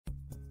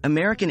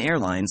American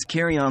Airlines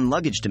carry-on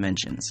luggage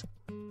dimensions.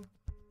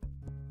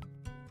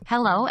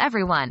 Hello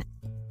everyone.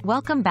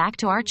 Welcome back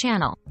to our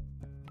channel.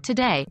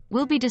 Today,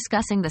 we'll be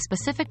discussing the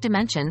specific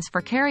dimensions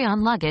for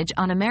carry-on luggage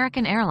on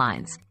American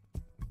Airlines.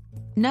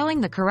 Knowing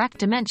the correct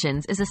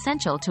dimensions is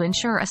essential to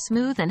ensure a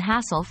smooth and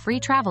hassle-free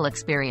travel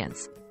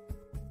experience.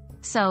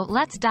 So,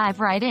 let's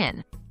dive right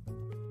in.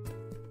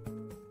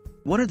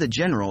 What are the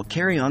general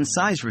carry-on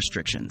size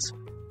restrictions?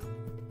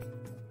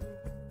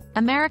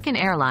 American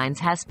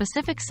Airlines has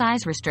specific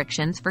size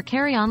restrictions for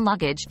carry-on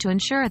luggage to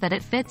ensure that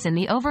it fits in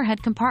the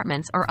overhead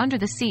compartments or under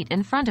the seat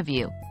in front of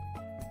you.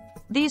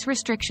 These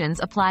restrictions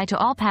apply to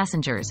all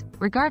passengers,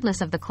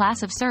 regardless of the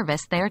class of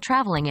service they are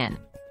traveling in.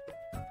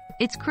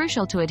 It's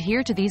crucial to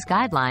adhere to these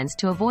guidelines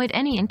to avoid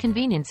any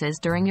inconveniences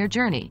during your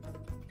journey.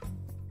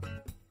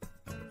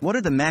 What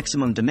are the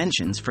maximum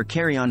dimensions for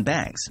carry-on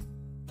bags?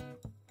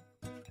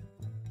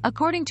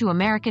 According to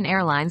American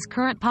Airlines'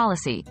 current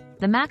policy,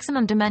 the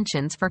maximum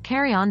dimensions for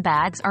carry-on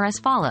bags are as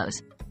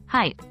follows.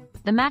 Height.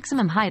 The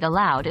maximum height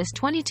allowed is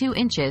 22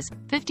 inches,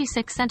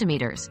 56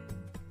 centimeters.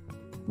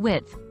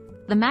 Width.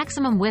 The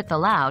maximum width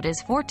allowed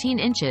is 14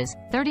 inches,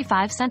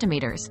 35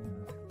 centimeters.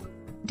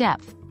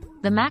 Depth.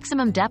 The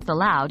maximum depth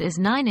allowed is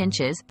 9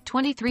 inches,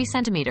 23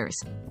 centimeters.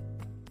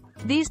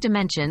 These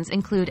dimensions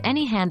include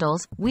any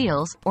handles,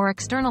 wheels, or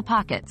external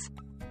pockets.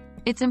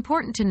 It's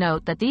important to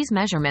note that these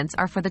measurements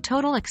are for the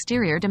total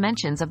exterior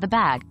dimensions of the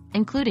bag,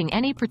 including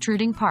any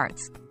protruding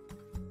parts.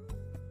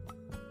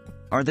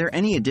 Are there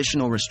any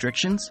additional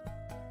restrictions?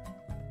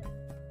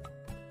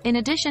 In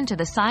addition to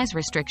the size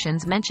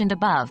restrictions mentioned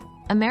above,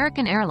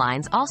 American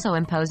Airlines also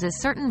imposes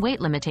certain weight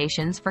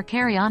limitations for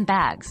carry-on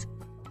bags.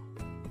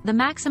 The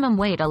maximum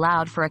weight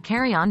allowed for a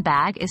carry-on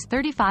bag is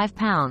 35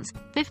 pounds,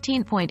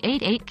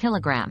 15.88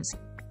 kilograms.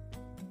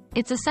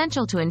 It's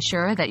essential to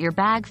ensure that your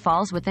bag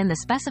falls within the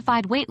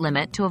specified weight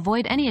limit to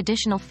avoid any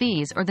additional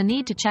fees or the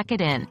need to check it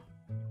in.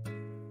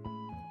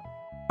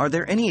 Are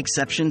there any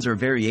exceptions or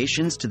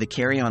variations to the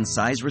carry-on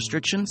size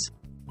restrictions?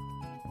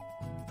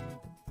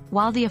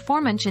 While the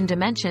aforementioned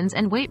dimensions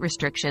and weight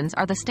restrictions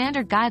are the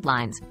standard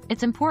guidelines,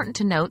 it's important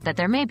to note that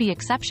there may be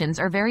exceptions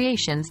or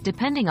variations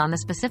depending on the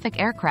specific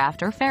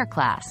aircraft or fare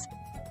class.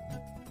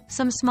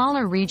 Some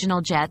smaller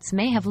regional jets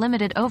may have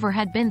limited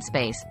overhead bin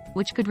space,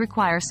 which could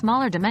require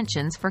smaller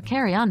dimensions for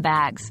carry-on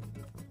bags.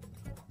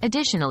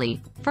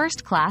 Additionally,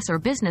 first class or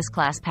business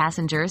class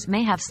passengers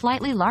may have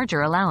slightly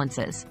larger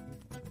allowances.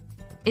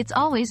 It's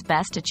always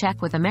best to check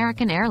with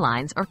American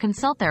Airlines or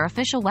consult their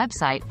official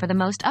website for the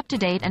most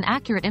up-to-date and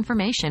accurate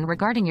information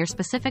regarding your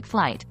specific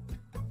flight.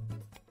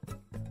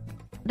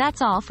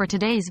 That's all for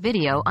today's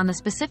video on the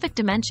specific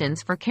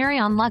dimensions for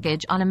carry-on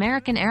luggage on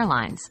American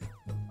Airlines.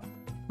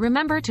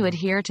 Remember to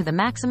adhere to the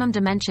maximum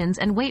dimensions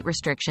and weight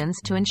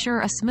restrictions to ensure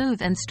a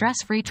smooth and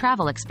stress-free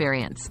travel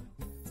experience.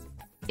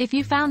 If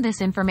you found this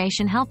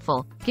information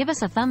helpful, give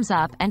us a thumbs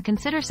up and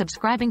consider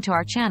subscribing to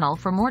our channel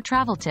for more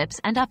travel tips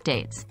and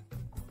updates.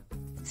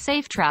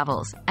 Safe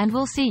travels, and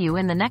we'll see you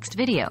in the next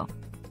video.